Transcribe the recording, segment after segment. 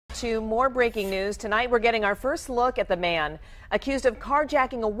to more breaking news. Tonight we're getting our first look at the man accused of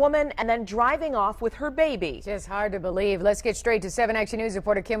carjacking a woman and then driving off with her baby. Just hard to believe. Let's get straight to 7 Action News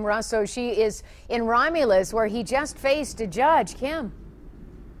reporter Kim Russo. She is in Romulus, where he just faced a judge. Kim.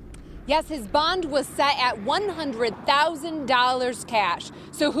 Yes, his bond was set at $100,000 cash.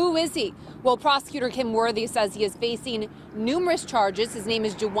 So who is he? Well, prosecutor Kim Worthy says he is facing numerous charges. His name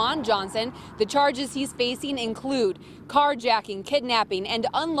is Juwan Johnson. The charges he's facing include carjacking, kidnapping, and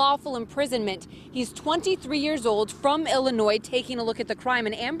unlawful imprisonment. He's 23 years old, from Illinois. Taking a look at the crime,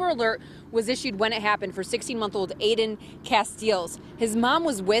 an Amber Alert was issued when it happened for 16-month-old Aiden Castiles. His mom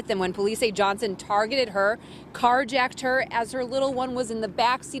was with him when police say Johnson targeted her, carjacked her as her little one was in the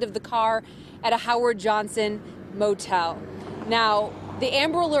back seat of the car at a Howard Johnson motel. Now, the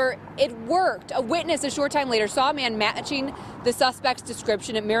Amber Alert, it worked. A witness a short time later saw a man matching the suspect's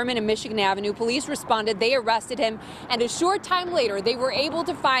description at Merriman and Michigan Avenue. Police responded, they arrested him, and a short time later, they were able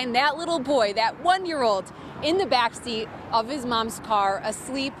to find that little boy, that 1-year-old, in the backseat of his mom's car,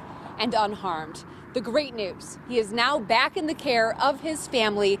 asleep and unharmed. The great news, he is now back in the care of his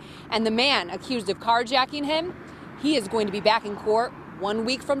family, and the man accused of carjacking him, he is going to be back in court 1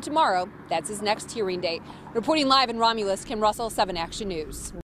 week from tomorrow. That's his next hearing date. Reporting live in Romulus, Kim Russell, 7 Action News.